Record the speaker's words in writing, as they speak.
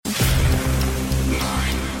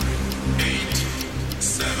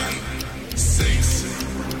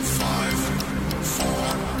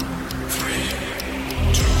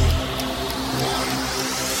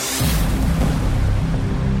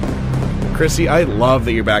Krissy, I love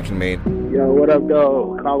that you're back in Maine. Yo, what up,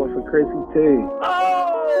 though? Calling for Krissy T.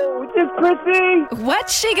 Oh, it's Krissy.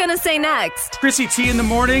 What's she gonna say next? Krissy T in the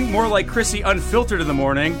morning, more like Krissy Unfiltered in the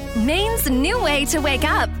morning. Maine's new way to wake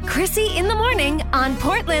up. Krissy in the morning on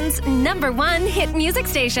Portland's #1 hit music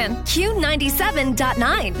station,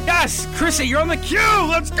 Q97.9. Yes, Krissy, you're on the queue.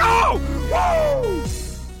 Let's go. Woo!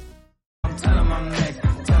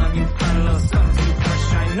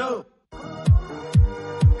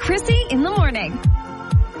 Krissy in the morning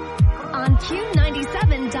on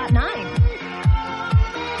Q97.9.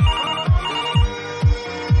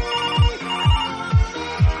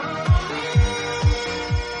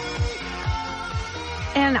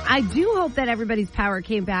 And I do hope that everybody's power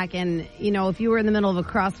came back. And, you know, if you were in the middle of a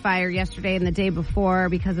crossfire yesterday and the day before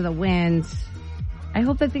because of the wind, I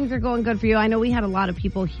hope that things are going good for you. I know we had a lot of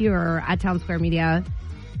people here at Town Square Media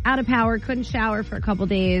out of power, couldn't shower for a couple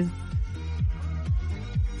days.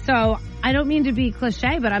 So I don't mean to be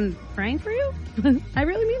cliche, but I'm praying for you. I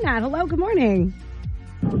really mean that. Hello, good morning.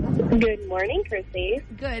 Good morning, Krissy.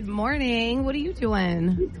 Good morning. What are you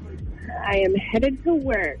doing? I am headed to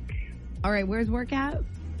work. All right, where's work at?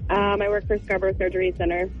 I work for Scarborough Surgery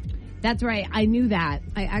Center. That's right. I knew that.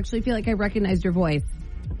 I actually feel like I recognized your voice.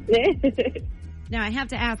 Now, I have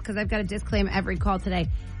to ask, because I've got to disclaim every call today.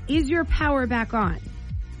 Is your power back on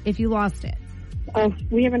if you lost it? Oh,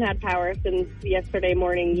 we haven't had power since yesterday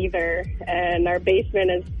morning either, and our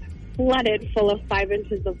basement is flooded full of 5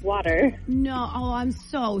 inches of water. No, oh, I'm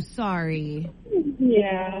so sorry.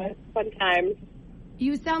 Yeah, fun times.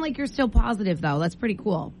 You sound like you're still positive, though. That's pretty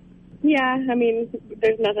cool. Yeah, I mean,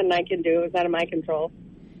 there's nothing I can do. It's out of my control.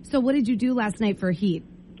 So what did you do last night for heat?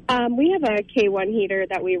 We have a K1 heater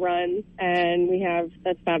that we run, and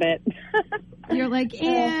that's about it. You're like,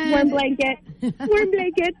 warm blanket. Warm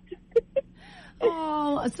blanket.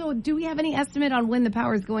 Oh, so do we have any estimate on when the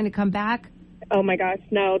power is going to come back? Oh, my gosh,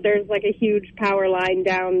 no. There's like a huge power line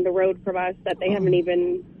down the road from us that they haven't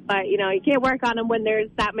even, but, you know, you can't work on them when there's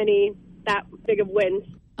that big of winds.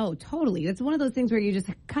 Oh, totally. It's one of those things where you just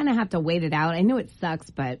kind of have to wait it out. I know it sucks,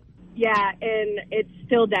 but... Yeah, and it's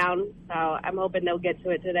still down, so I'm hoping they'll get to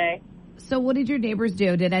it today. So what did your neighbors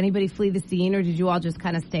do? Did anybody flee the scene, or did you all just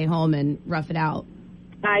kind of stay home and rough it out?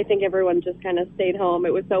 I think everyone just kind of stayed home.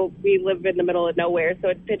 We live in the middle of nowhere, so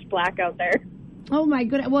it's pitch black out there. Oh, my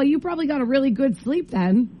goodness. Well, you probably got a really good sleep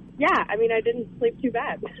then. Yeah, I mean, I didn't sleep too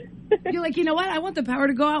bad. You're like, you know what? I want the power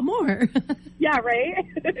to go out more. Yeah, right?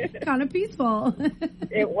 Kind of peaceful.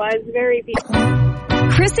 It was very peaceful.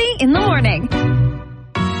 Krissy in the morning.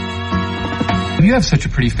 If you have such a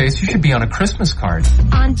pretty face, you should be on a Christmas card.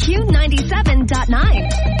 On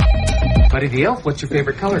Q97.9. Buddy the Elf, what's your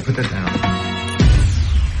favorite color? Put that down.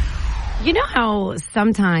 You know how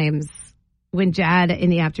sometimes when Jad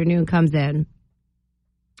in the afternoon comes in,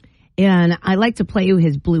 and I like to play you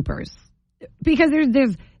his bloopers, because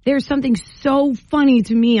there's something so funny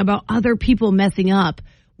to me about other people messing up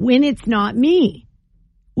when it's not me.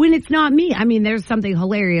 When it's not me. I mean, there's something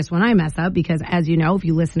hilarious when I mess up, because as you know, if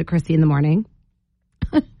you listen to Krissy in the morning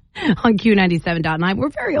on Q97.9, we're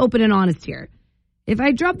very open and honest here. If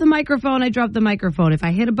I drop the microphone, I drop the microphone. If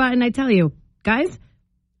I hit a button, I tell you, guys,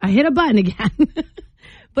 I hit a button again.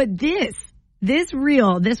 But this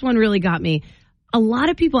one really got me. A lot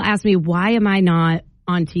of people ask me, why am I not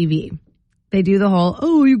on TV? They do the whole,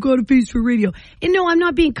 oh, you got a face for radio. And no, I'm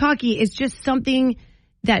not being cocky. It's just something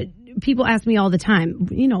that people ask me all the time.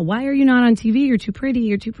 You know, why are you not on TV? You're too pretty.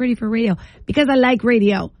 You're too pretty for radio. Because I like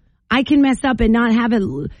radio. I can mess up and not have it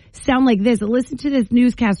sound like this. Listen to this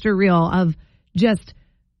newscaster reel of just,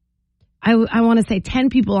 I want to say 10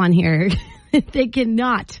 people on here. They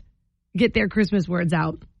cannot get their Christmas words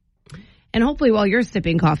out. And hopefully while you're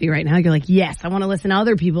sipping coffee right now, you're like, yes, I want to listen to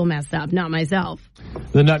other people mess up, not myself.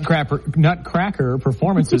 The Nutcracker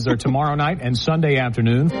performances are tomorrow night and Sunday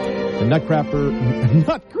afternoon. The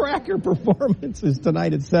Nutcracker performance is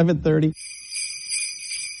tonight at 7:30.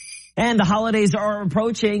 And the holidays are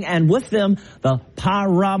approaching, and with them, the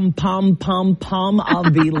pa-rum-pum-pum-pum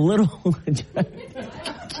of the little...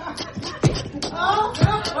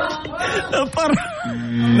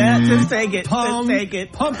 Matt, just take it. Just take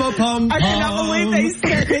it. Pum, pum, pum, I cannot believe they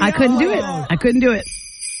said it. I couldn't do it. I couldn't do it.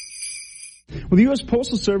 Well, the U.S.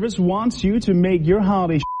 Postal Service wants you to make your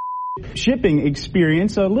holiday shipping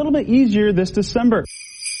experience a little bit easier this December.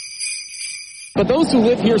 But those who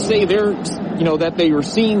live here say that they were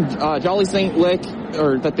seeing Jolly St. Nick,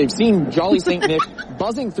 or that they've seen Jolly St. Nick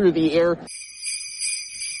buzzing through the air.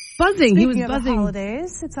 Buzzing. He was Speaking of buzzing. the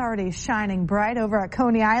holidays, it's already shining bright over at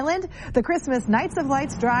Coney Island. The Christmas Nights of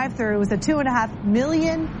Lights drive-through was a $2.5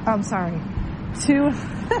 million.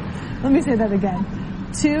 Let me say that again.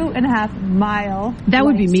 2.5 mile. That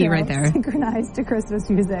would be me show right there. Synchronized to Christmas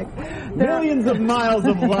music. Millions of miles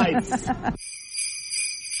of lights.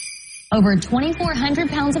 Over 2,400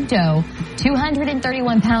 pounds of dough,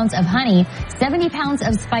 231 pounds of honey, 70 pounds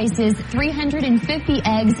of spices, 350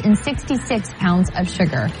 eggs, and 66 pounds of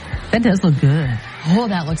sugar. That does look good. Oh,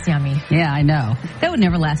 that looks yummy. Yeah, I know. That would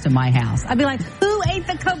never last in my house. I'd be like, who ate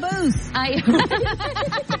the caboose?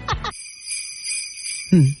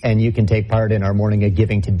 And you can take part in our morning of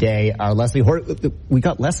giving today. Leslie, we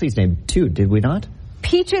got Leslie's name too, did we not?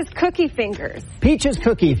 Peach's Cookie Fingers. Peach's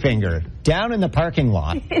Cookie Finger, down in the parking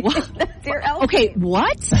lot. That's your elf. Okay,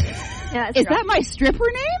 what? Yeah, is that my stripper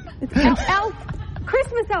name? It's elf.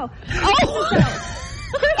 Christmas elf.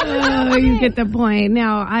 Oh, you get the point.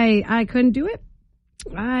 Now, I couldn't do it.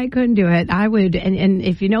 I couldn't do it. I would, and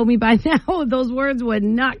if you know me by now, those words would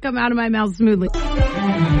not come out of my mouth smoothly.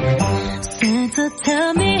 Santa,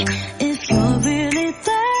 tell me if you're really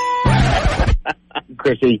there.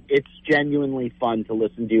 Krissy, it's genuinely fun to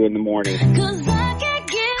listen to you in the morning.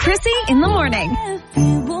 Krissy in the morning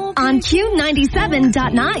on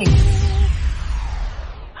Q97.9.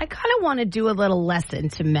 I kind of want to do a little lesson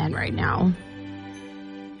to men right now.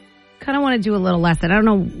 I don't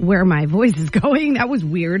know where my voice is going. That was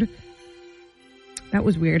weird.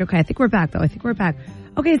 Okay, I think we're back, though.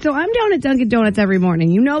 Okay, so I'm down at Dunkin' Donuts every morning.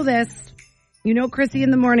 You know this. You know Krissy in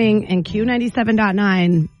the morning and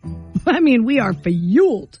Q97.9. I mean, we are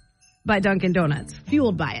fueled by Dunkin' Donuts.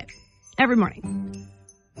 Fueled by it. Every morning.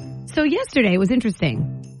 So yesterday was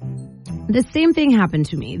interesting. The same thing happened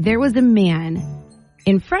to me. There was a man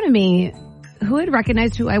in front of me who had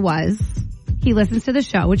recognized who I was. He listens to the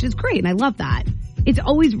show, which is great, and I love that. It's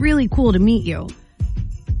always really cool to meet you.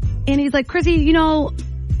 And he's like, Krissy,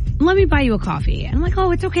 let me buy you a coffee. And I'm like,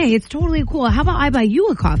 oh, it's okay. It's totally cool. How about I buy you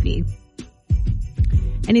a coffee?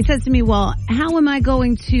 And he says to me, well, how am I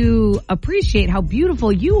going to appreciate how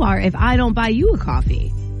beautiful you are if I don't buy you a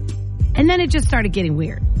coffee? And then it just started getting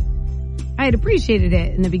weird. I had appreciated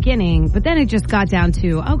it in the beginning, but then it just got down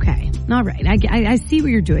to, okay, all right, I see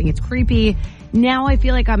what you're doing. It's creepy. Now I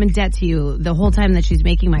feel like I'm in debt to you the whole time that she's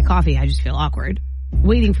making my coffee. I just feel awkward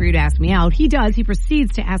waiting for you to ask me out. He does. He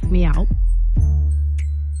proceeds to ask me out.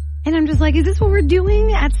 And I'm just like, is this what we're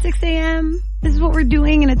doing at 6 a.m.? This is what we're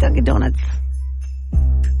doing in a Dunkin' Donuts?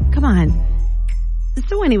 Come on.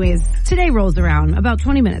 So anyways, today rolls around about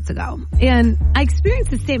 20 minutes ago. And I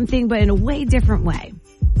experienced the same thing, but in a way different way.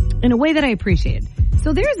 In a way that I appreciated.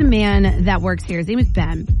 So there's a man that works here. His name is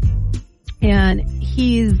Ben. And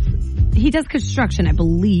he does construction, I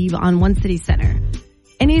believe, on One City Center.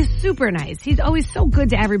 And he's super nice. He's always so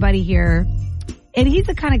good to everybody here. And he's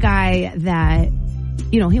the kind of guy that,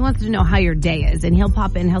 he wants to know how your day is. And he'll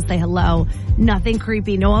pop in, he'll say hello. Nothing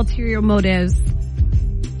creepy, no ulterior motives.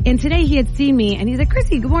 And today he had seen me and he's like,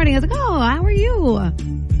 Krissy, good morning. I was like, oh, how are you?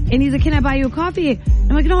 And he's like, can I buy you a coffee?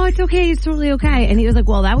 I'm like, no, it's okay. It's totally okay. And he was like,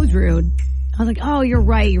 well, that was rude. I was like, oh, you're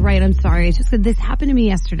right. I'm sorry. It's just that this happened to me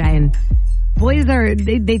yesterday. And boys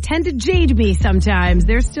they tend to jade me sometimes.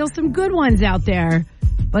 There's still some good ones out there,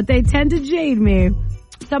 but they tend to jade me.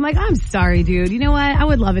 So I'm like, I'm sorry, dude. You know what? I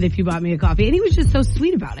would love it if you bought me a coffee. And he was just so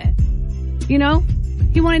sweet about it.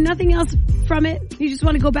 He wanted nothing else from it. He just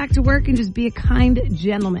wanted to go back to work and just be a kind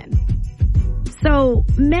gentleman. So,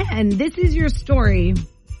 men, this is your story.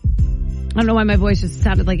 I don't know why my voice just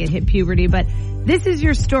sounded like it hit puberty, but this is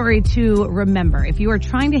your story to remember. If you are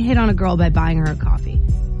trying to hit on a girl by buying her a coffee,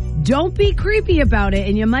 don't be creepy about it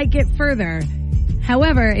and you might get further.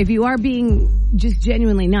 However, if you are being just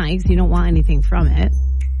genuinely nice, you don't want anything from it,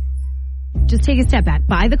 just take a step back.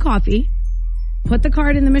 Buy the coffee, put the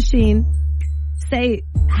card in the machine, say,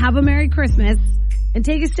 have a Merry Christmas, and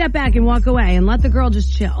take a step back and walk away and let the girl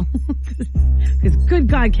just chill. Because good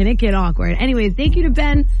God, can it get awkward. Anyways, thank you to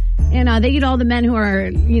Ben, and thank you to all the men who are,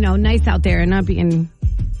 nice out there and not being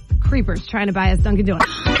creepers trying to buy us Dunkin' Donuts.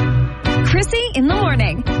 Krissy in the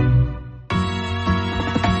morning.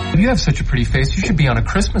 If you have such a pretty face, you should be on a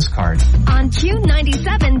Christmas card. On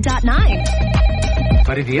Q97.9.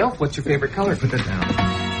 Buddy the Elf, what's your favorite color? Put that down.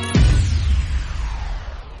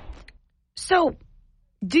 So,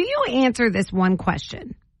 do you answer this one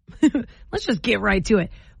question? Let's just get right to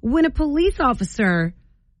it. When a police officer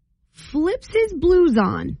flips his blues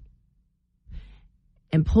on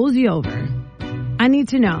and pulls you over, I need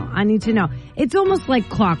to know. It's almost like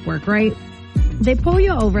clockwork, right? They pull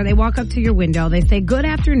you over, they walk up to your window, they say, good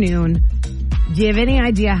afternoon. Do you have any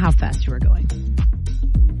idea how fast you were going?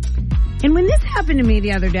 And when this happened to me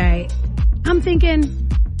the other day, I'm thinking,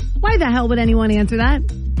 why the hell would anyone answer that?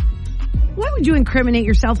 Why would you incriminate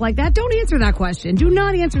yourself like that? Don't answer that question. Do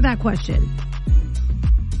not answer that question.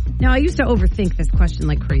 Now, I used to overthink this question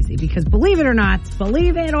like crazy because believe it or not,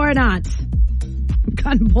 I've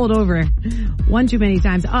gotten pulled over one too many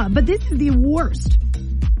times. But this is the worst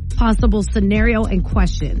possible scenario and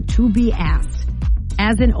question to be asked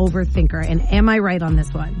as an overthinker. And am I right on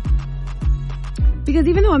this one? Because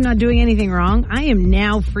even though I'm not doing anything wrong, I am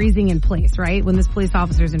now freezing in place, right? When this police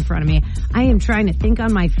officer is in front of me, I am trying to think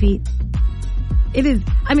on my feet. My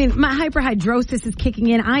hyperhidrosis is kicking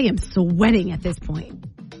in. I am sweating at this point.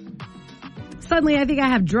 Suddenly, I think I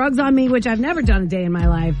have drugs on me, which I've never done a day in my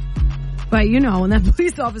life. But, when that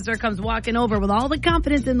police officer comes walking over with all the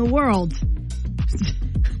confidence in the world.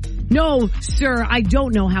 No, sir, I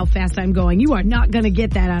don't know how fast I'm going. You are not going to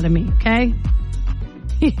get that out of me, okay?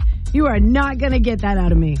 You are not going to get that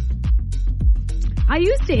out of me. I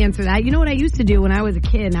used to answer that. You know what I used to do when I was a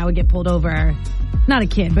kid and I would get pulled over? Not a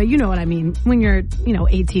kid, but you know what I mean. When you're,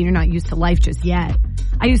 18, you're not used to life just yet.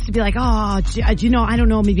 I used to be like, I don't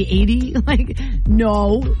know, maybe 80? Like,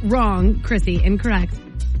 no, wrong, Krissy, incorrect.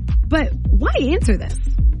 But why answer this?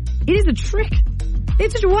 It is a trick.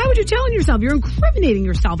 Why would you tell on yourself? You're incriminating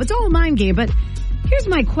yourself. It's all a mind game. But here's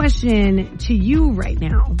my question to you right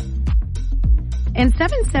now. And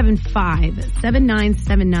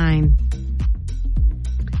 775-7979.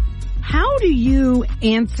 How do you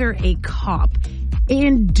answer a cop?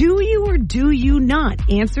 And do you or do you not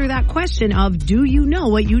answer that question of, do you know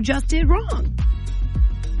what you just did wrong?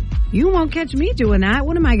 You won't catch me doing that.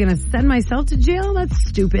 What am I going to send myself to jail? That's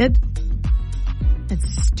stupid.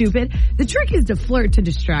 The trick is to flirt to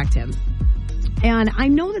distract him. And I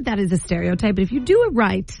know that is a stereotype, but if you do it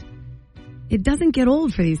right, it doesn't get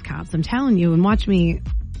old for these cops. I'm telling you, and watch me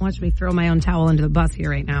throw my own towel under the bus here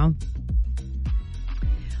right now.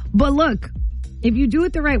 But look, if you do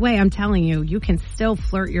it the right way, I'm telling you, you can still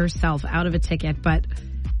flirt yourself out of a ticket. But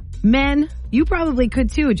men, you probably could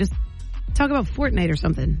too. Just talk about Fortnite or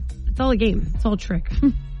something. It's all a game. It's all a trick.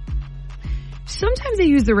 Sometimes I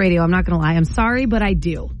use the radio. I'm not going to lie. I'm sorry, but I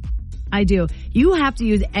do. You have to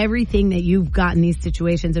use everything that you've got in these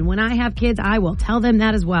situations. And when I have kids, I will tell them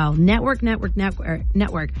that as well. Network.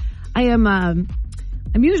 I'm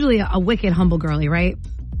usually a wicked humble girly, right?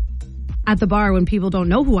 At the bar when people don't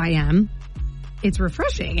know who I am, it's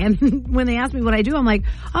refreshing. And when they ask me what I do, I'm like,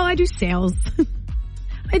 I do sales.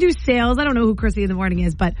 I don't know who Krissy in the Morning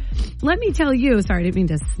is, but let me tell you, sorry, I didn't mean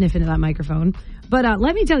to sniff into that microphone, but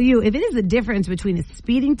let me tell you, if it is the difference between a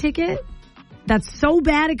speeding ticket that's so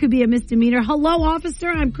bad it could be a misdemeanor. Hello, officer,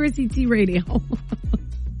 I'm Krissy T Radio.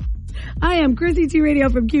 I am Krissy T Radio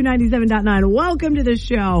from Q97.9. Welcome to the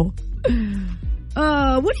show.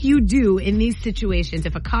 What do you do in these situations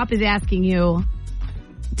if a cop is asking you,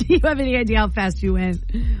 do you have any idea how fast you went?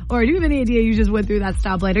 Or do you have any idea you just went through that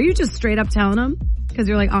stoplight? Are you just straight up telling them? Because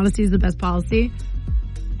you're like, honesty is the best policy.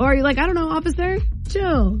 Or are you like, I don't know, officer,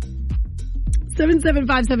 chill.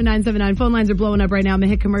 775-7979. Phone lines are blowing up right now. I'm going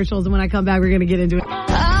to hit commercials, and when I come back, we're going to get into it.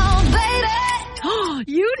 Oh, baby!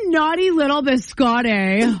 You naughty little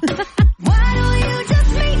biscotti. Why don't you just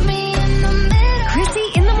meet me in the middle?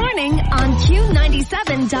 Krissy in the Morning on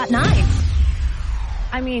Q97.9.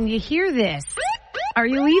 I mean, you hear this. Are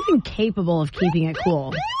you even capable of keeping it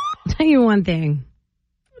cool? I'll tell you one thing.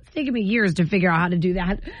 It's taken me years to figure out how to do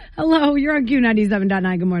that. Hello, you're on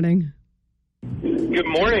Q97.9. Good morning. Good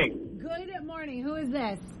morning. Good morning. Who is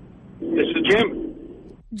this? This is Jim.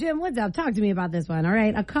 Jim, what's up? Talk to me about this one, all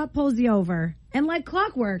right? A cop pulls you over, and like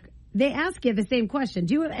clockwork, they ask you the same question.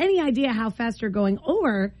 Do you have any idea how fast you're going,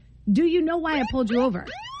 or do you know why I pulled you over?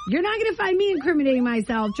 You're not going to find me incriminating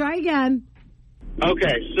myself. Try again.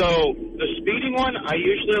 Okay, so the speeding one, I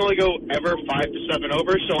usually only go ever 5 to 7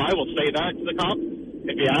 over, so I will say that to the cop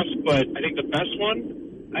if he asks, but I think the best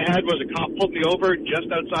one I had was a cop pulled me over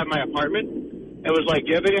just outside my apartment. It was like, do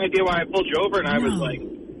you have any idea why I pulled you over? And I was like,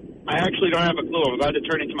 I actually don't have a clue. I'm about to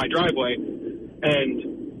turn into my driveway. And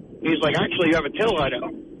he's like, actually, you have a tail light out.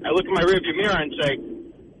 I look in my rearview mirror and say,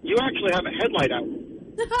 you actually have a headlight out.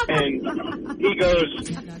 And he goes,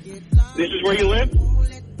 this is where you live?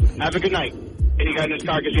 Have a good night. And he got in his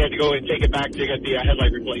car because he had to go and take it back to get the headlight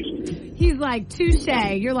replaced. He's like, touche.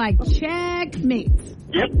 You're like, checkmate.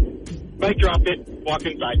 Yep. Mic drop it, walk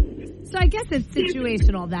inside. So I guess it's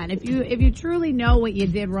situational then. If you truly know what you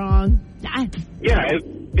did wrong. Yeah, if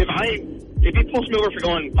he pulls me over for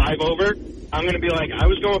going 5 over, I'm going to be like, I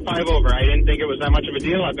was going 5 over. I didn't think it was that much of a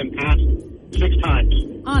deal. I've been passed 6 times.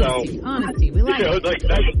 Honesty. We like it. Like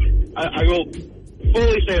that, I will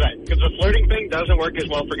fully say that because the flirting thing doesn't work as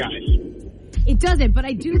well for guys. It doesn't, but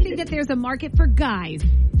I do think that there's a market for guys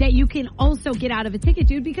that you can also get out of a ticket,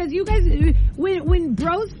 dude, because you guys, when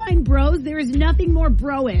bros find bros, there is nothing more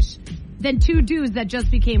bro-ish than two dudes that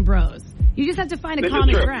just became bros. You just have to find a This is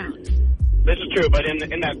common true. ground. This is true, but in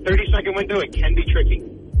that 30-second window, it can be tricky.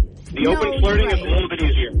 The open flirting is a little bit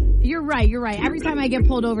easier. You're right. Every time I get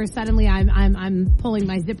pulled over, suddenly I'm pulling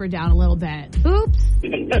my zipper down a little bit. Oops.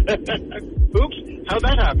 Oops. How'd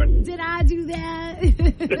that happen? Did I do that?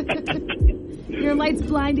 Your lights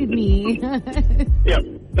blinded me. Yep,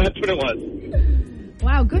 that's what it was.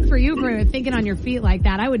 Wow, good for you for thinking on your feet like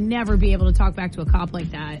that. I would never be able to talk back to a cop like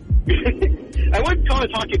that. I wouldn't call it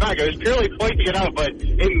talking back. I was purely pointing it out, but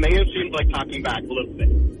it may have seemed like talking back a little bit.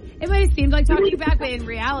 It might have seemed like talking back, but in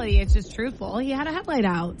reality, it's just truthful. He had a headlight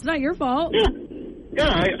out. It's not your fault. Yeah,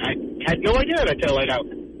 I had no idea that I had a light out.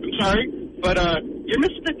 I'm sorry, but you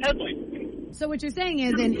missed the headlight. So what you're saying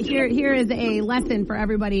is, and here is a lesson for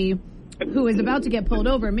everybody who is about to get pulled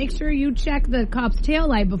over. Make sure you check the cop's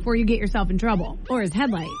taillight before you get yourself in trouble. Or his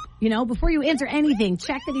headlight. Before you answer anything,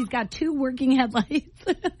 check that he's got 2 working headlights.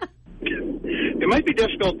 It might be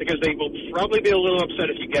difficult because they will probably be a little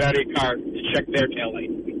upset if you get out of your car to check their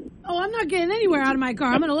taillight. Oh, I'm not getting anywhere out of my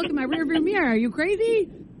car. I'm going to look in my rearview mirror. Are you crazy?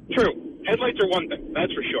 True. Headlights are one thing,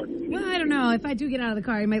 that's for sure. Well, I don't know. If I do get out of the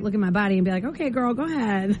car, he might look at my body and be like, okay, girl, go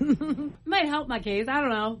ahead. Might help my case. I don't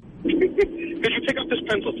know. Could you pick up this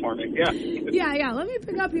pencil for me? Yeah. Yeah. Let me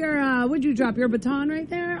pick up your, would you drop your baton right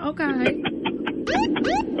there? Okay.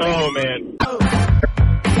 Oh, man.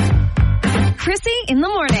 Krissy in the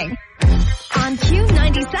morning on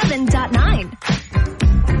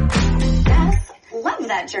Q97.9. Love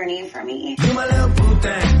that journey for me.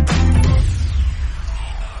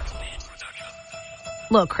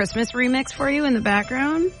 Little Christmas remix for you in the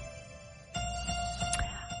background.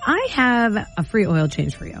 I have a free oil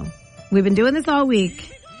change for you. We've been doing this all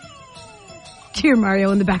week. Cheer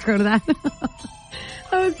Mario in the background of that.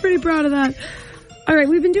 I was pretty proud of that. All right,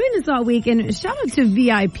 we've been doing this all week, and shout out to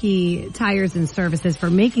VIP Tires and Services for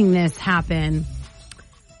making this happen.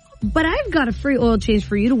 But I've got a free oil change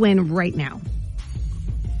for you to win right now.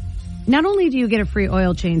 Not only do you get a free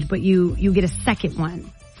oil change, but you get a second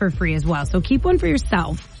one for free as well. So keep one for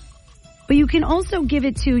yourself. But you can also give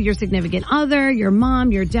it to your significant other, your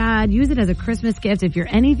mom, your dad. Use it as a Christmas gift if you're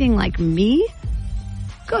anything like me.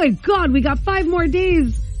 Good God, we got 5 more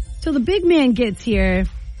days till the big man gets here.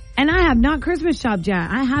 And I have not Christmas shopped yet.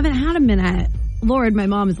 I haven't had a minute. Lord, my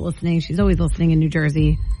mom is listening. She's always listening in New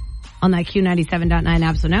Jersey on that Q97.9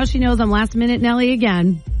 app. So now she knows I'm last minute Nelly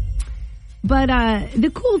again. But the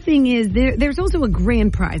cool thing is there's also a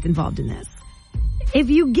grand prize involved in this. If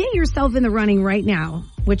you get yourself in the running right now,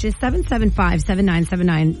 which is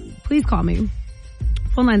 775-7979, please call me.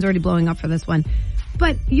 Phone line's already blowing up for this one.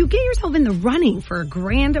 But you get yourself in the running for a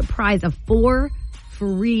grand prize of 4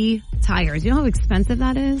 free tires. You know how expensive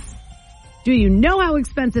that is? Do you know how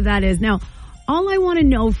expensive that is? Now, all I want to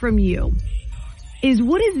know from you is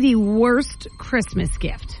what is the worst Christmas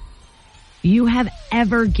gift you have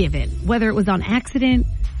ever given? Whether it was on accident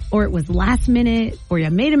or it was last minute or you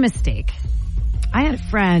made a mistake. I had a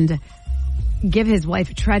friend give his wife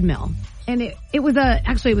a treadmill, and it was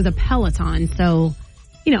a Peloton, so,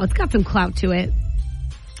 it's got some clout to it.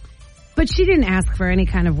 But she didn't ask for any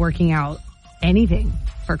kind of working out anything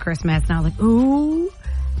for Christmas. And I was like, ooh,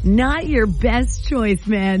 not your best choice,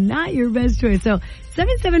 man. Not your best choice. So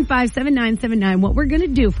 775-7979, what we're going to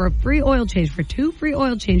do for a free oil change, for 2 free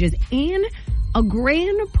oil changes and a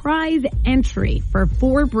grand prize entry for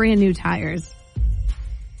 4 brand new tires.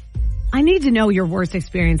 I need to know your worst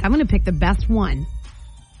experience. I'm going to pick the best one.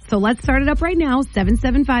 So let's start it up right now.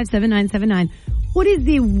 775-7979. What is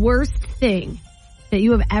the worst thing that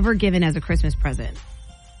you have ever given as a Christmas present?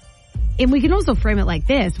 And we can also frame it like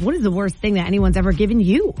this. What is the worst thing that anyone's ever given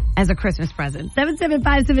you as a Christmas present?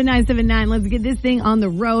 775-7979. Let's get this thing on the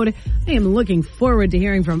road. I am looking forward to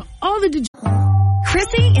hearing from all the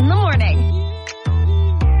Krissy in the morning.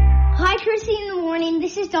 Hi, Krissy in the morning.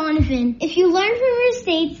 This is Donovan. If you learn from your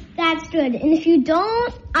mistakes, that's good. And if you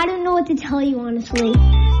don't, I don't know what to tell you, honestly.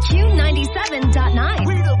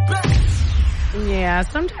 Q97.9. Yeah,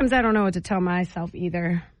 sometimes I don't know what to tell myself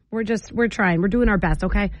either. We're trying. We're doing our best,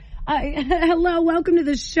 okay? Hello, welcome to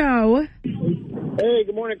the show. Hey,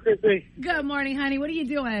 good morning, Krissy. Good morning, honey. What are you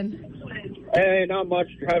doing? Hey, not much.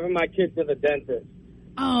 Driving my kid to the dentist.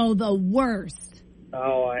 Oh, the worst.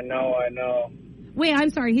 Oh, I know. Wait, I'm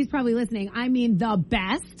sorry. He's probably listening. I mean, the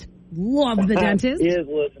best. Love the dentist. He is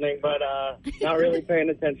listening, but not really paying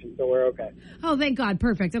attention, so we're okay. Oh, thank God.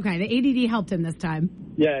 Perfect. Okay, the ADD helped him this time.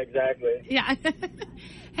 Yeah, exactly. Yeah.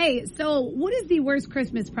 Hey, so what is the worst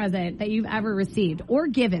Christmas present that you've ever received or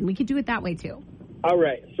given? We could do it that way, too. All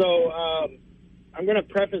right. So I'm gonna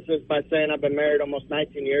preface this by saying I've been married almost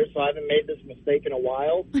 19 years, so I haven't made this mistake in a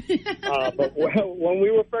while. But when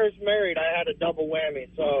we were first married, I had a double whammy.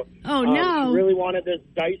 So she really wanted this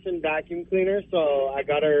Dyson vacuum cleaner, so I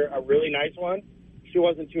got her a really nice one. She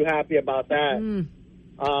wasn't too happy about that.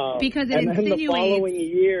 Because it and insinuates. then the following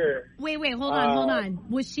year. Wait, hold on.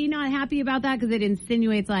 Was she not happy about that because it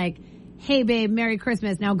insinuates like, "Hey, babe, Merry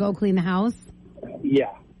Christmas. Now go clean the house."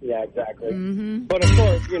 Yeah, exactly. But of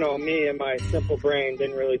course, me and my simple brain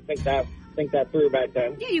didn't really think that through back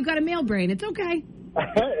then. Yeah, you got a male brain. It's okay.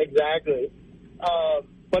 Exactly.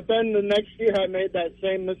 But then the next year I made that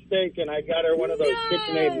same mistake and I got her one of those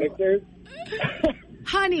KitchenAid mixers.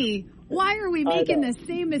 Honey, why are we making the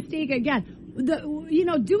same mistake again?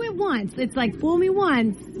 Do it once. It's like, fool me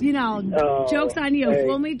once, joke's on you. Hey.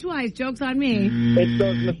 Fool me twice, joke's on me. It's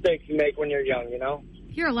those mistakes you make when you're young,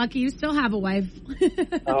 You're lucky you still have a wife.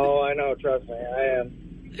 Oh, I know. Trust me, I am.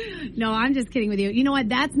 No, I'm just kidding with you. You know what?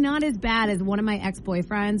 That's not as bad as one of my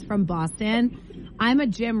ex-boyfriends from Boston. I'm a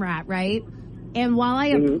gym rat, right? And while I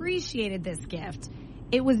appreciated this gift,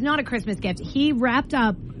 it was not a Christmas gift. He wrapped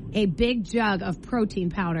up a big jug of protein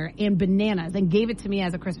powder and bananas and gave it to me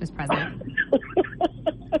as a Christmas present.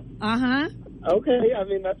 Okay, I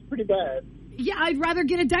mean, that's pretty bad. Yeah, I'd rather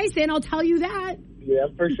get a Dyson, I'll tell you that. Yeah,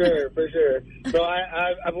 for sure. So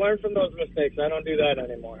I've learned from those mistakes. I don't do that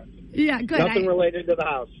anymore. Yeah, good. Nothing related to the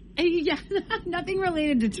house. Yeah, nothing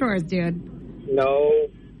related to chores, dude. No.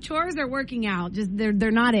 Chores are working out. Just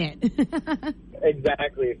they're not it.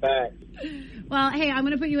 Exactly. Fact. Well, hey, I'm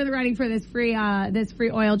going to put you in the running for this free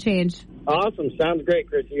oil change. Awesome. Sounds great,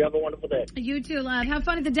 Krissy. You have a wonderful day. You too, love. Have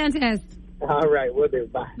fun at the dentist. All right. We'll do.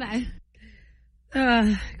 Bye. Bye.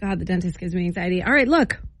 God, the dentist gives me anxiety. All right,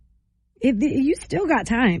 look. You still got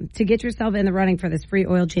time to get yourself in the running for this free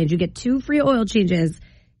oil change. You get 2 free oil changes.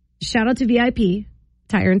 Shout out to VIP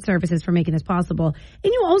Tire and Services for making this possible.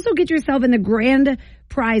 And you also get yourself in the grand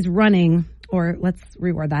prize running, or let's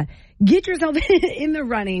reword that. Get yourself in the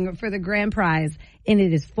running for the grand prize, and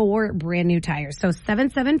it is 4 brand new tires. So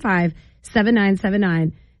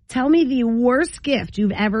 775-7979. Tell me the worst gift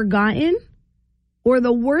you've ever gotten, or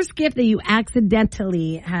the worst gift that you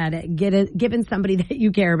accidentally had given somebody that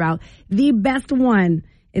you care about. The best one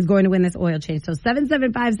is going to win this oil change. So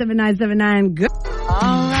 775-7979. Good.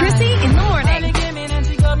 Krissy in the morning.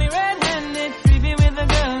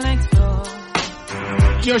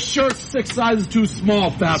 Your shirt's 6 sizes too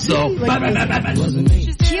small, Fatso.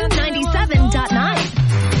 Q97.9.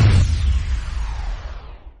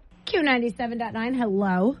 Q97.9.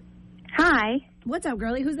 Hello. Hi. What's up,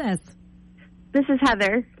 girlie? Who's this? This is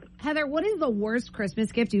Heather. Heather, what is the worst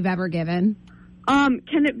Christmas gift you've ever given?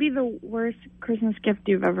 Can it be the worst Christmas gift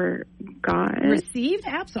you've ever got? Received?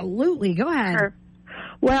 Absolutely. Go ahead. Sure.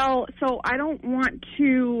 Well, so I don't want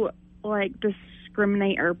to,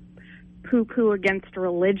 discriminate or poo-poo against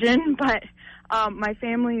religion, but my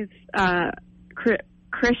family's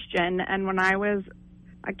Christian, and when I was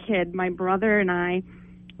a kid, my brother and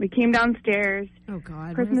we came downstairs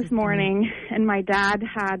Christmas morning, and my dad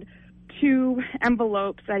had 2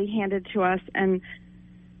 envelopes that he handed to us, and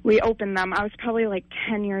we opened them. I was probably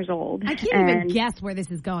 10 years old. I can't even guess where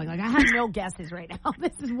this is going. I have no guesses right now.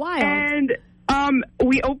 This is wild. And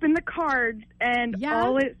we opened the cards, and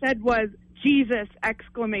all it said was, Jesus! !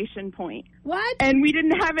 What? And we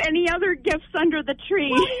didn't have any other gifts under the tree.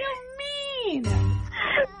 What do you mean?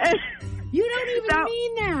 You don't even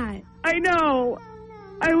mean that. I know.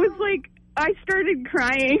 I was I started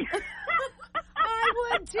crying. I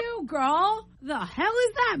would too, girl. The hell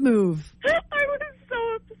is that move? I was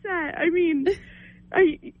so upset. I mean,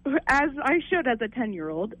 as I should as a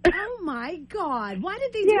 10-year-old. Oh my God. Why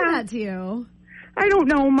did they do that to you? I don't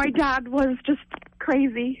know. My dad was just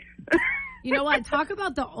crazy. You know what? Talk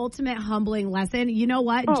about the ultimate humbling lesson. You know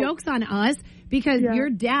what? Joke's on us, because your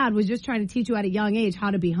dad was just trying to teach you at a young age how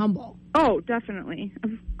to be humble. Oh, definitely. Of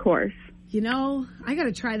course. You know, I got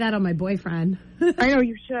to try that on my boyfriend. I know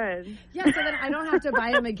you should. Yeah, so then I don't have to buy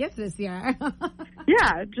him a gift this year.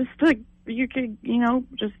 Yeah, just you could,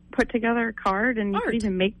 just put together a card, and you could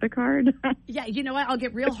even make the card. Yeah, you know what? I'll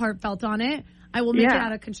get real heartfelt on it. I will make it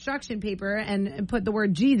out of construction paper and put the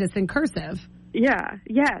word Jesus in cursive. Yeah,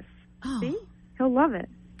 yes. Oh. See? He'll love it.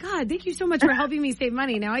 God, thank you so much for helping me save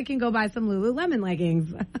money. Now I can go buy some Lululemon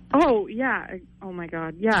leggings. Oh, yeah. Oh, my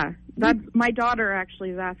God. Yeah. My daughter actually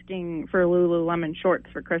is asking for Lululemon shorts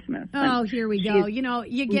for Christmas. Oh, here we go.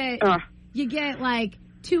 You get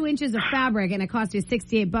 2 inches of fabric, and it costs you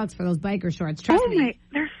 $68 for those biker shorts. Trust me.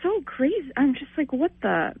 They're so so crazy. I'm just like, what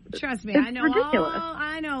the? Trust me, it's I know ridiculous.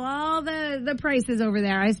 I know all the prices over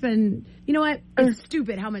there. I spend, you know what? It's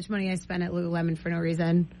stupid how much money I spend at Lululemon for no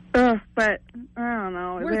reason. But I don't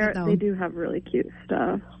know. They do have really cute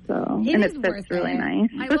stuff. So it fits really nice.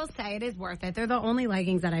 I will say it is worth it. They're the only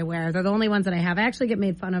leggings that I wear. They're the only ones that I have. I actually get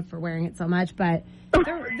made fun of for wearing it so much, but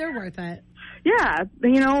they're worth it. Yeah,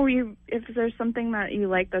 if there's something that you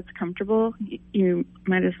like that's comfortable, you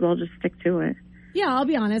might as well just stick to it. Yeah, I'll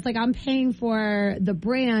be honest. Like, I'm paying for the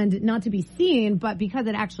brand not to be seen, but because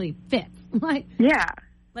it actually fits. Like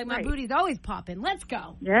my booty's always popping. Let's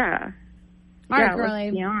go. Yeah. All right, girlie.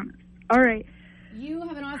 Let's be honest. All right. You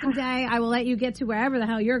have an awesome day. I will let you get to wherever the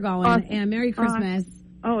hell you're going. Awesome. And Merry Christmas.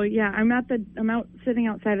 Oh yeah, I'm out sitting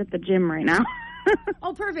outside at the gym right now.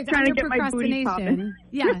 Oh, perfect. Trying to get my booty popping.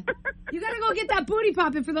 Yeah. You got to go get that booty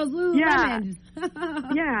popping for those Lululemons.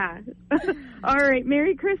 Yeah. All right.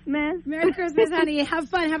 Merry Christmas. Merry Christmas, honey. Have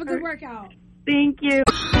fun. Have a good workout. Thank you.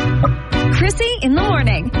 Krissy in the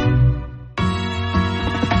morning.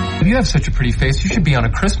 You have such a pretty face. You should be on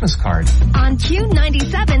a Christmas card. On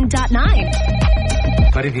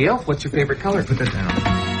Q97.9. Buddy the Elf, what's your favorite color? Put that down.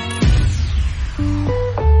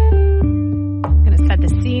 Going to set the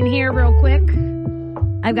scene here real quick.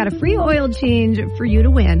 I've got a free oil change for you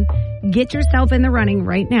to win. Get yourself in the running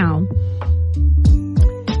right now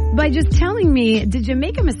by just telling me, did you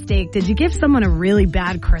make a mistake? Did you give someone a really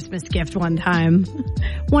bad Christmas gift one time?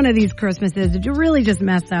 One of these Christmases, did you really just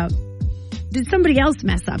mess up? Did somebody else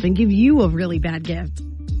mess up and give you a really bad gift?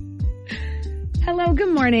 Hello,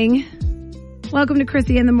 good morning. Welcome to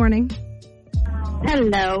Krissy in the morning.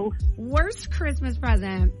 Hello. Worst Christmas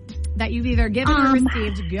present that you've either given or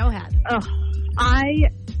received? Go ahead. I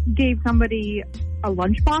gave somebody a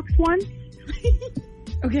lunchbox once.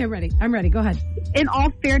 Okay, I'm ready. Go ahead. In all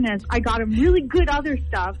fairness, I got him really good other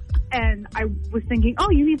stuff, and I was thinking, oh,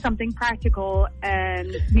 you need something practical,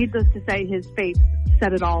 and needless to say, his face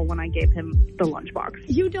said it all when I gave him the lunchbox.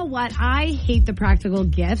 You know what? I hate the practical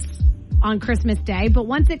gifts on Christmas Day, but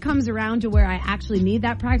once it comes around to where I actually need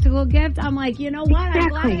that practical gift, I'm like, you know what?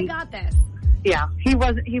 Exactly. I'm glad I got this. Yeah, he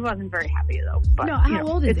wasn't very happy though. But no, how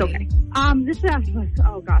old is he? Okay. This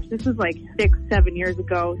was like 6-7 years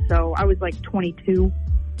ago, so I was like 22.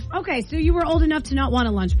 Okay, so you were old enough to not want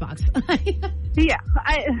a lunchbox. Yeah,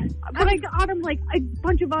 I got him like a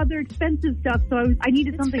bunch of other expensive stuff, so I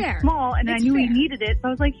needed something small, and I knew he needed it, so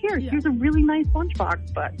I was like, here's a really nice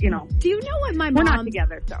lunchbox, but you know. Do you know what my mom? We're not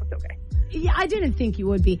together, so it's okay. Yeah, I didn't think you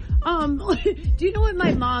would be. Do you know what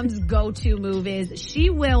my mom's go-to move is? She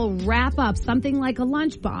will wrap up something like a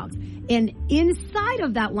lunchbox, and inside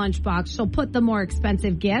of that lunchbox, she'll put the more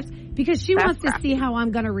expensive gift because she wants to see how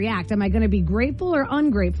I'm going to react. Am I going to be grateful or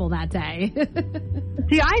ungrateful that day?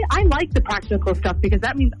 See, I like the practical stuff because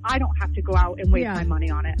that means I don't have to go out and waste my money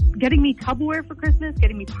on it. Getting me Tupperware for Christmas,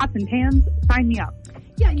 getting me pots and pans, sign me up.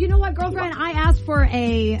 Yeah, you know what, girlfriend? I asked for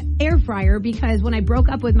a air fryer because when I broke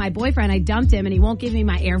up with my boyfriend, I dumped him and he won't give me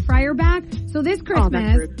my air fryer back. So this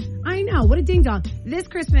Christmas, I know, what a ding dong. This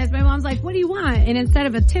Christmas, my mom's like, what do you want? And instead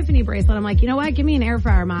of a Tiffany bracelet, I'm like, you know what? Give me an air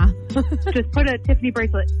fryer, Ma. Just put a Tiffany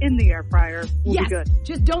bracelet in the air fryer. We'll be good.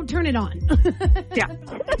 Just don't turn it on. Yeah.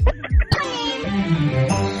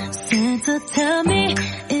 Santa, tell me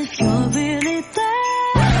if you're really there.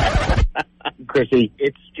 Krissy,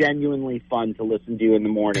 it's genuinely fun to listen to you in the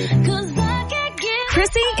morning.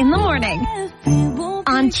 Krissy in the morning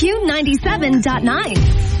on Q97.9.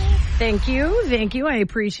 Thank you. I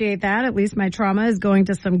appreciate that. At least my trauma is going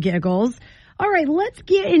to some giggles. All right, let's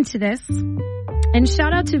get into this. And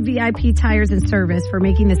shout out to VIP Tires and Service for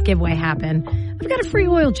making this giveaway happen. I've got a free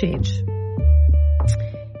oil change.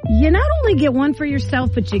 You not only get one for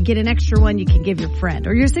yourself, but you get an extra one you can give your friend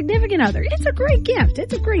or your significant other. It's a great gift.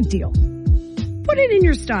 It's a great deal. Put it in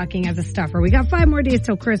your stocking as a stuffer. We got 5 more days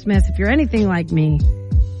till Christmas. If you're anything like me,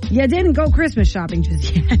 you didn't go Christmas shopping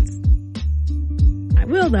just yet. I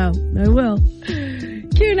will, though. I will.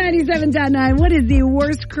 Q97.9, what is the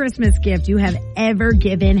worst Christmas gift you have ever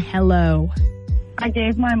given? Hello. I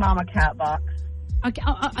gave my mom a cat box. A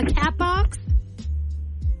cat box?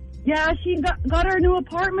 Yeah, she got her new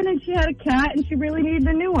apartment and she had a cat and she really needed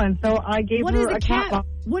a new one. So I gave her a cat box.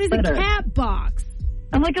 What is a cat box?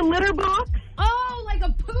 And like a litter box. Oh, like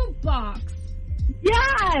a poop box.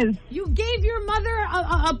 Yes. You gave your mother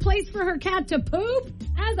a place for her cat to poop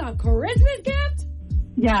as a Christmas gift?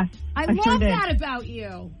 Yes. I love that about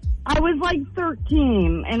you. I was like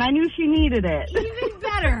 13 and I knew she needed it. Even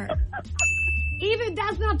better. Even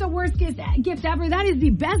that's not the worst gift ever. That is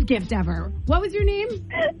the best gift ever. What was your name?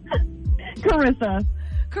 Carissa.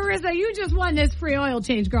 Carissa, you just won this free oil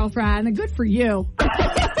change, girlfriend. Good for you.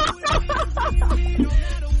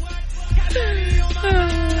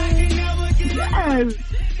 Yes.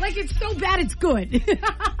 Like it's so bad it's good. It's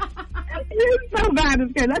so bad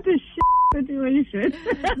it's good. That's a situation.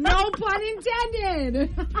 No pun intended.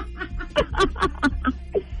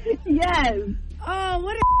 Yes. Oh,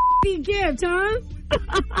 what a gift, huh?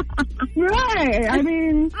 Right. I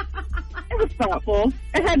mean, it was thoughtful.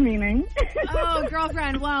 It had meaning. Oh,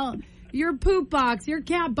 girlfriend, well, your poop box, your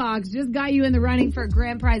cat box just got you in the running for a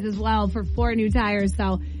grand prize as well for 4 new tires.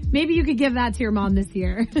 So maybe you could give that to your mom this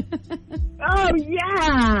year. Oh,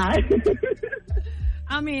 yeah.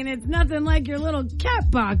 I mean, it's nothing like your little cat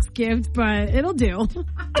box gift, but it'll do.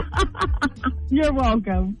 You're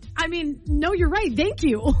welcome. I mean, no, you're right. Thank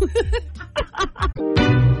you.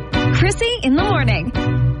 Krissy in the morning.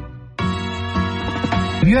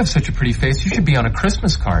 You have such a pretty face. You should be on a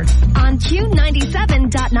Christmas card. On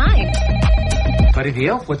Q97.9. Buddy the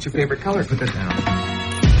Elf, what's your favorite color? Put that down.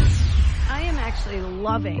 I am actually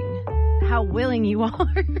loving how willing you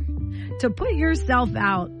are to put yourself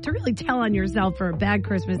out, to really tell on yourself for a bad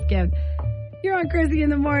Christmas gift. You're on Krissy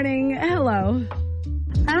in the morning. Hello.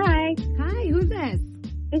 Hi. Hi, who's this?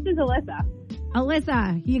 This is Alyssa.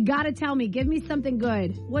 Alyssa, you gotta tell me, give me something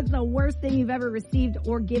good. What's the worst thing you've ever received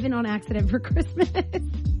or given on accident for Christmas?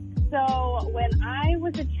 So when I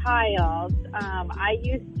was a child, I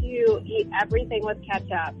used to eat everything with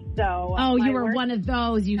ketchup. So you were one of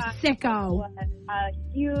those, you sicko. Was a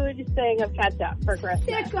huge thing of ketchup for Christmas.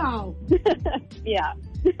 Sicko. Yeah.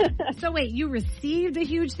 So wait, you received a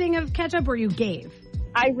huge thing of ketchup or you gave?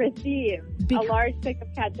 I received a large stick of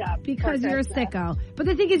ketchup. Because you're a sicko. But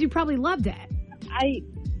the thing is, you probably loved it. I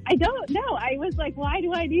don't know. I was like, why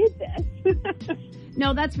do I need this?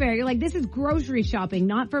 No, that's fair. You're like, this is grocery shopping,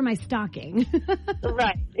 not for my stocking.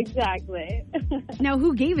 Right, exactly. Now,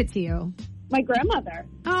 who gave it to you? My grandmother.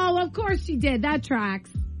 Oh, of course she did. That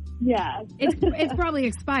tracks. Yeah. It's probably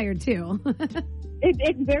expired, too.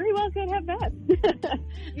 It very well could have been.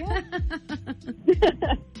 Yeah.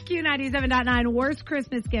 Q97.9, worst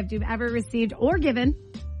Christmas gift you've ever received or given.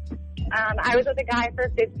 I was with a guy for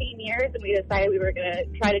 15 years, and we decided we were going to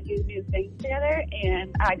try to do new things together,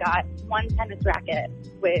 and I got one tennis racket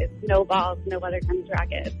with no balls, no other tennis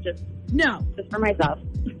rackets, just for myself.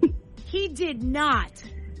 He did not.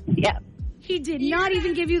 Yeah. He did not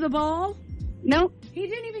even give you the ball? Nope. He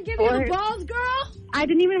didn't even give you the balls, girl? I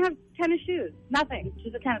didn't even have tennis shoes. Nothing.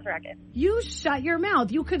 Just a tennis racket. You shut your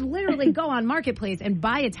mouth. You could literally go on Marketplace and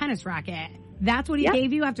buy a tennis racket. That's what he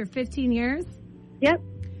gave you after 15 years? Yep.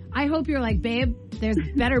 I hope you're like, babe, there's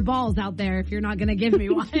better balls out there if you're not going to give me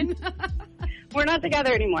one. We're not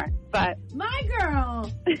together anymore, but... My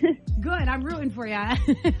girl! Good, I'm rooting for you.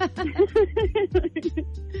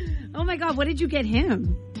 Oh my God, what did you get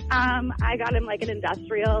him? I got him like an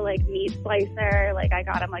industrial, like meat slicer. Like I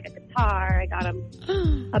got him like a guitar. I got him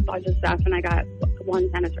a bunch of stuff, and I got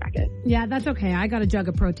one tennis racket. Yeah, that's okay. I got a jug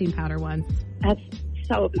of protein powder once. That's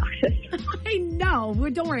so obnoxious. I know.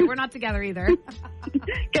 Don't worry, we're not together either.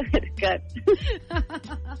 Good.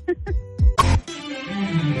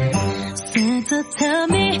 Santa, tell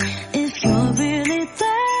me if you're really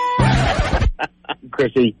there.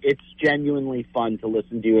 Krissy, it's genuinely fun to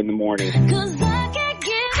listen to you in the morning.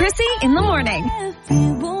 Krissy in the morning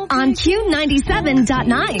on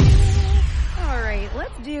Q97.9. All right,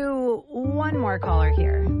 let's do one more caller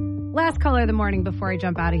here. Last caller of the morning before I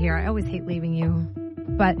jump out of here. I always hate leaving you.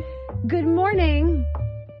 But good morning.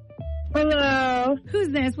 Hello. Who's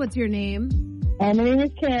this? What's your name? My name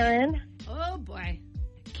is Karen. Oh, boy.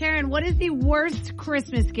 Karen, what is the worst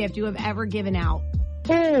Christmas gift you have ever given out?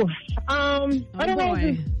 I don't know if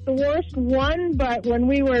it's the worst one, but when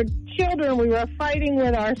we were children, we were fighting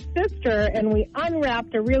with our sister, and we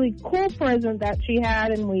unwrapped a really cool present that she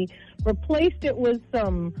had, and we replaced it with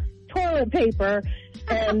some toilet paper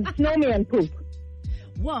and snowman poop.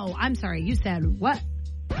 Whoa, I'm sorry, you said what?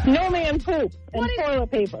 Snowman poop and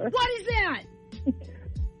toilet paper. What is that?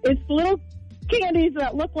 It's little candies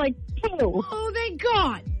that look like poo. Oh, thank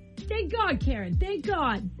God. Thank God, Karen. Thank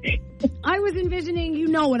God. I was envisioning, you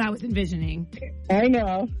know what I was envisioning. I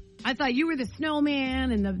know. I thought you were the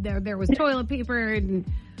snowman and there was toilet paper. And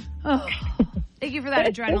thank you for that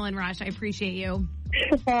adrenaline rush. I appreciate you.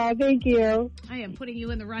 Thank you. I am putting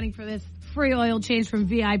you in the running for this free oil change from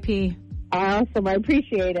VIP. Awesome. I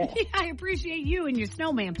appreciate it. Yeah, I appreciate you and your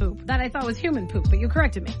snowman poop. That I thought was human poop, but you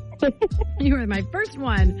corrected me. You were my first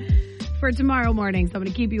one for tomorrow morning, so I'm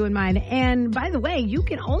going to keep you in mind. And by the way, you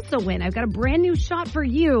can also win. I've got a brand new shot for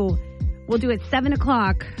you. We'll do it 7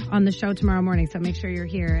 o'clock on the show tomorrow morning, so make sure you're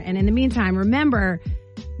here. And in the meantime, remember,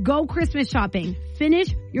 go Christmas shopping.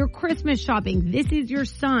 Finish your Christmas shopping. This is your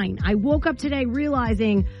sign. I woke up today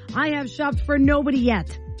realizing I have shopped for nobody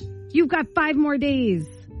yet. You've got 5 more days.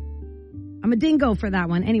 I'm a dingo for that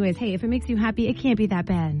one. Anyways, hey, if it makes you happy, it can't be that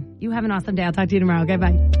bad. You have an awesome day. I'll talk to you tomorrow. Okay,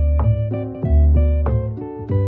 bye.